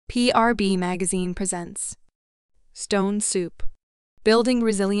PRB Magazine presents Stone Soup, Building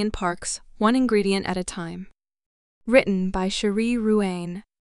Resilient Parks, One Ingredient at a Time. Written by Cheri Ruane.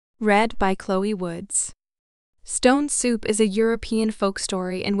 Read by Chloe Woods. Stone Soup is a European folk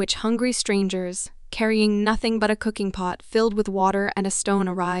story in which hungry strangers, carrying nothing but a cooking pot filled with water and a stone,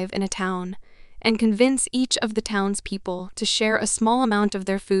 arrive in a town and convince each of the townspeople to share a small amount of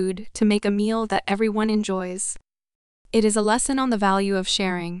their food to make a meal that everyone enjoys. It is a lesson on the value of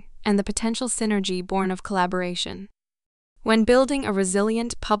sharing and the potential synergy born of collaboration. When building a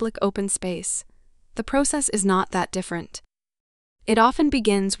resilient public open space, the process is not that different. It often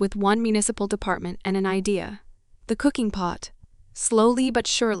begins with one municipal department and an idea, the cooking pot. Slowly but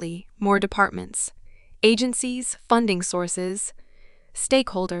surely, more departments, agencies, funding sources,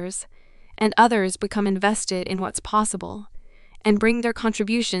 stakeholders, and others become invested in what's possible and bring their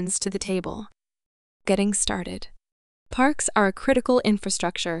contributions to the table. Getting started. Parks are a critical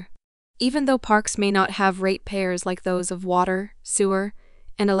infrastructure. Even though parks may not have ratepayers like those of water, sewer,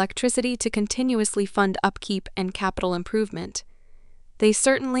 and electricity to continuously fund upkeep and capital improvement, they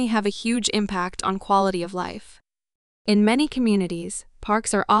certainly have a huge impact on quality of life. In many communities,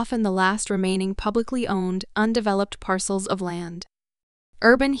 parks are often the last remaining publicly owned, undeveloped parcels of land.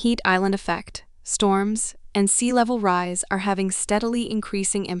 Urban heat island effect, storms, and sea level rise are having steadily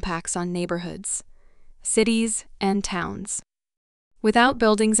increasing impacts on neighborhoods, cities, and towns. Without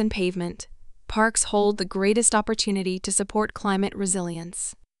buildings and pavement, parks hold the greatest opportunity to support climate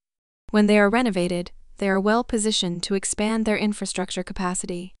resilience. When they are renovated, they are well positioned to expand their infrastructure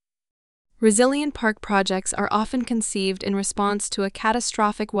capacity. Resilient park projects are often conceived in response to a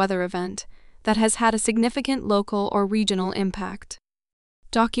catastrophic weather event that has had a significant local or regional impact.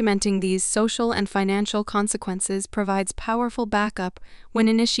 Documenting these social and financial consequences provides powerful backup when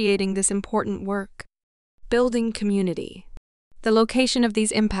initiating this important work. Building community. The location of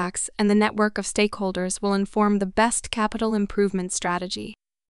these impacts and the network of stakeholders will inform the best capital improvement strategy.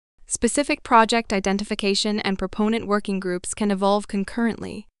 Specific project identification and proponent working groups can evolve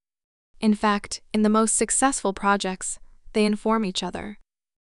concurrently. In fact, in the most successful projects, they inform each other.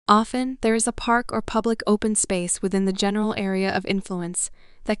 Often, there is a park or public open space within the general area of influence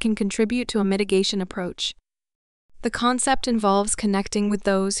that can contribute to a mitigation approach. The concept involves connecting with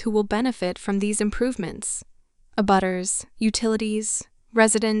those who will benefit from these improvements, abutters, utilities,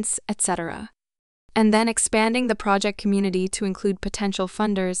 residents, etc., and then expanding the project community to include potential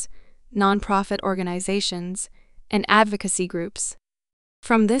funders, nonprofit organizations, and advocacy groups.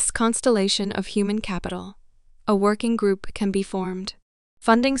 From this constellation of human capital, a working group can be formed.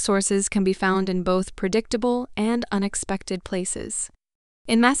 Funding sources can be found in both predictable and unexpected places.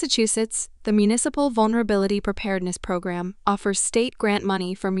 In Massachusetts, the Municipal Vulnerability Preparedness Program offers state grant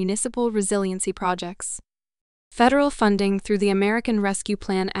money for municipal resiliency projects. Federal funding through the American Rescue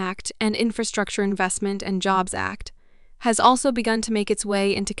Plan Act and Infrastructure Investment and Jobs Act has also begun to make its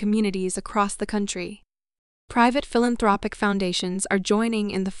way into communities across the country. Private philanthropic foundations are joining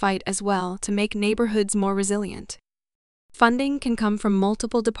in the fight as well to make neighborhoods more resilient. Funding can come from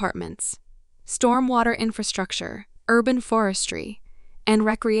multiple departments. Stormwater infrastructure, urban forestry, and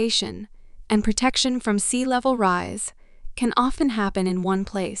recreation, and protection from sea level rise can often happen in one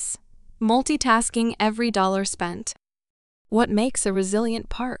place, multitasking every dollar spent. What makes a resilient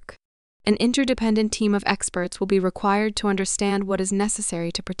park? An interdependent team of experts will be required to understand what is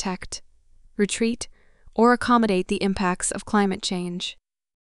necessary to protect, retreat, or accommodate the impacts of climate change.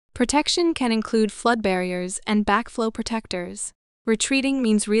 Protection can include flood barriers and backflow protectors. Retreating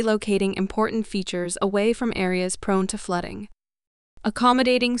means relocating important features away from areas prone to flooding.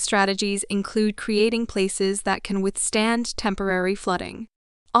 Accommodating strategies include creating places that can withstand temporary flooding.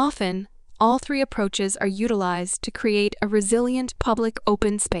 Often, all three approaches are utilized to create a resilient public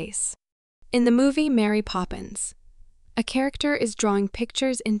open space. In the movie Mary Poppins, a character is drawing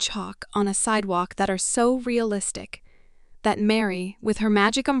pictures in chalk on a sidewalk that are so realistic that Mary, with her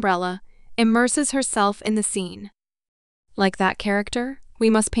magic umbrella, immerses herself in the scene. Like that character,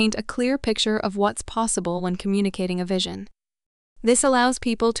 we must paint a clear picture of what's possible when communicating a vision. This allows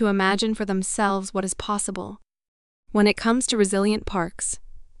people to imagine for themselves what is possible. When it comes to resilient parks,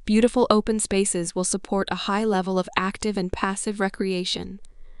 beautiful open spaces will support a high level of active and passive recreation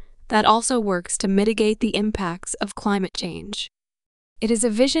that also works to mitigate the impacts of climate change. It is a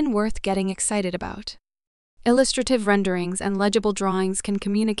vision worth getting excited about. Illustrative renderings and legible drawings can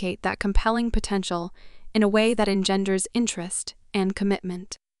communicate that compelling potential in a way that engenders interest and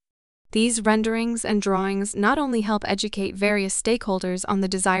commitment. These renderings and drawings not only help educate various stakeholders on the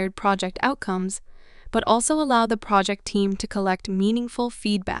desired project outcomes, but also allow the project team to collect meaningful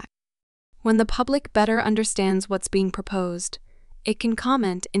feedback. When the public better understands what's being proposed, it can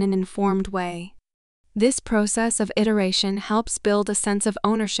comment in an informed way. This process of iteration helps build a sense of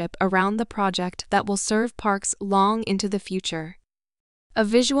ownership around the project that will serve parks long into the future. A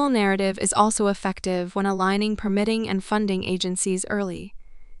visual narrative is also effective when aligning permitting and funding agencies early,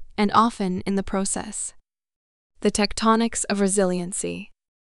 and often in the process. The tectonics of resiliency.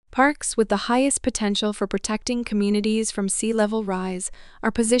 Parks with the highest potential for protecting communities from sea level rise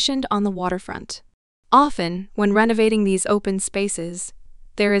are positioned on the waterfront. Often, when renovating these open spaces,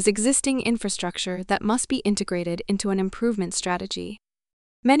 there is existing infrastructure that must be integrated into an improvement strategy.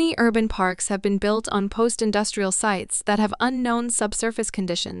 Many urban parks have been built on post-industrial sites that have unknown subsurface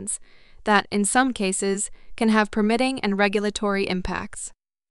conditions that, in some cases, can have permitting and regulatory impacts.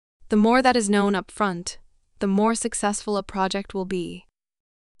 The more that is known up front, the more successful a project will be.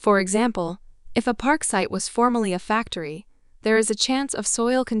 For example, if a park site was formerly a factory, there is a chance of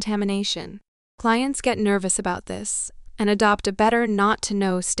soil contamination. Clients get nervous about this and adopt a better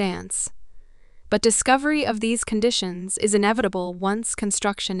not-to-know stance. But discovery of these conditions is inevitable once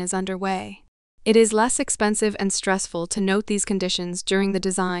construction is underway. It is less expensive and stressful to note these conditions during the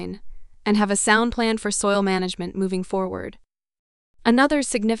design and have a sound plan for soil management moving forward. Another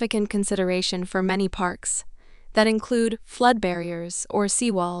significant consideration for many parks, that include flood barriers or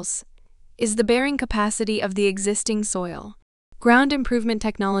seawalls, is the bearing capacity of the existing soil. Ground improvement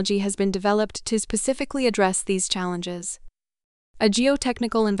technology has been developed to specifically address these challenges. A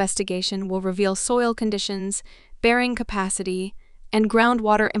geotechnical investigation will reveal soil conditions, bearing capacity, and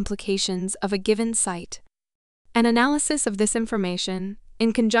groundwater implications of a given site. An analysis of this information,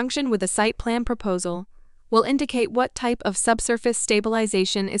 in conjunction with a site plan proposal, will indicate what type of subsurface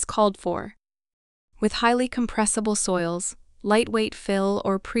stabilization is called for. With highly compressible soils, lightweight fill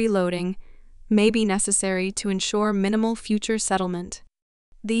or preloading may be necessary to ensure minimal future settlement.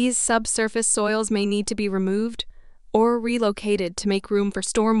 These subsurface soils may need to be removed or relocated to make room for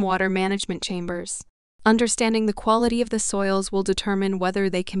stormwater management chambers. Understanding the quality of the soils will determine whether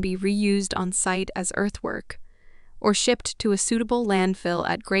they can be reused on site as earthwork or shipped to a suitable landfill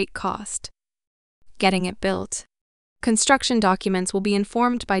at great cost. Getting it built. Construction documents will be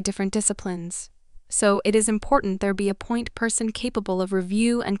informed by different disciplines, so it is important there be a point person capable of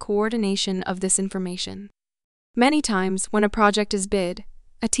review and coordination of this information. Many times, when a project is bid,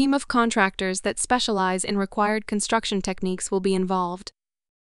 a team of contractors that specialize in required construction techniques will be involved.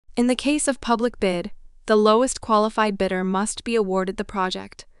 In the case of public bid, the lowest qualified bidder must be awarded the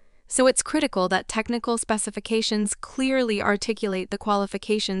project, so it's critical that technical specifications clearly articulate the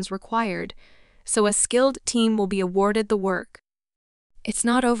qualifications required, so a skilled team will be awarded the work. It's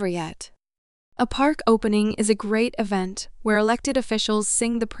not over yet. A park opening is a great event where elected officials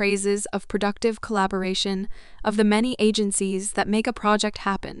sing the praises of productive collaboration of the many agencies that make a project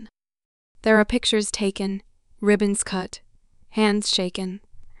happen. There are pictures taken, ribbons cut, hands shaken,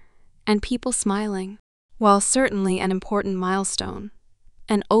 and people smiling. While certainly an important milestone,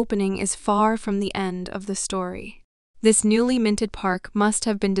 an opening is far from the end of the story. This newly minted park must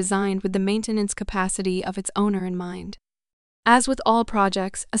have been designed with the maintenance capacity of its owner in mind. As with all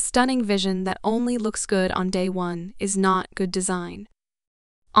projects, a stunning vision that only looks good on day one is not good design.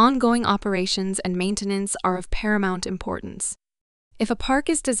 Ongoing operations and maintenance are of paramount importance. If a park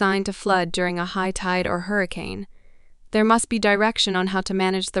is designed to flood during a high tide or hurricane, there must be direction on how to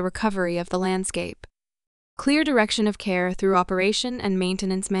manage the recovery of the landscape. Clear direction of care through operation and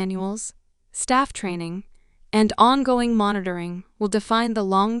maintenance manuals, staff training, and ongoing monitoring will define the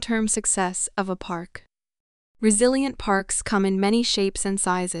long-term success of a park. Resilient parks come in many shapes and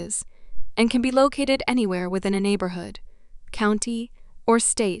sizes, and can be located anywhere within a neighborhood, county, or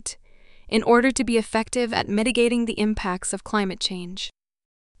state, in order to be effective at mitigating the impacts of climate change.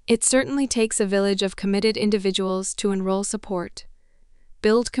 It certainly takes a village of committed individuals to enroll support,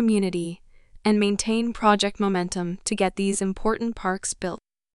 build community, and maintain project momentum to get these important parks built.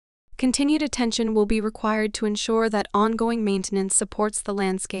 Continued attention will be required to ensure that ongoing maintenance supports the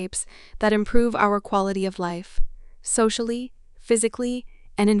landscapes that improve our quality of life, socially, physically,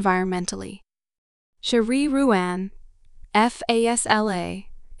 and environmentally. Cheri Ruane, FASLA,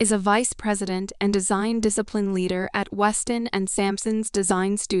 is a vice president and design discipline leader at Weston and Sampson's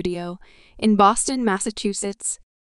Design Studio in Boston, Massachusetts,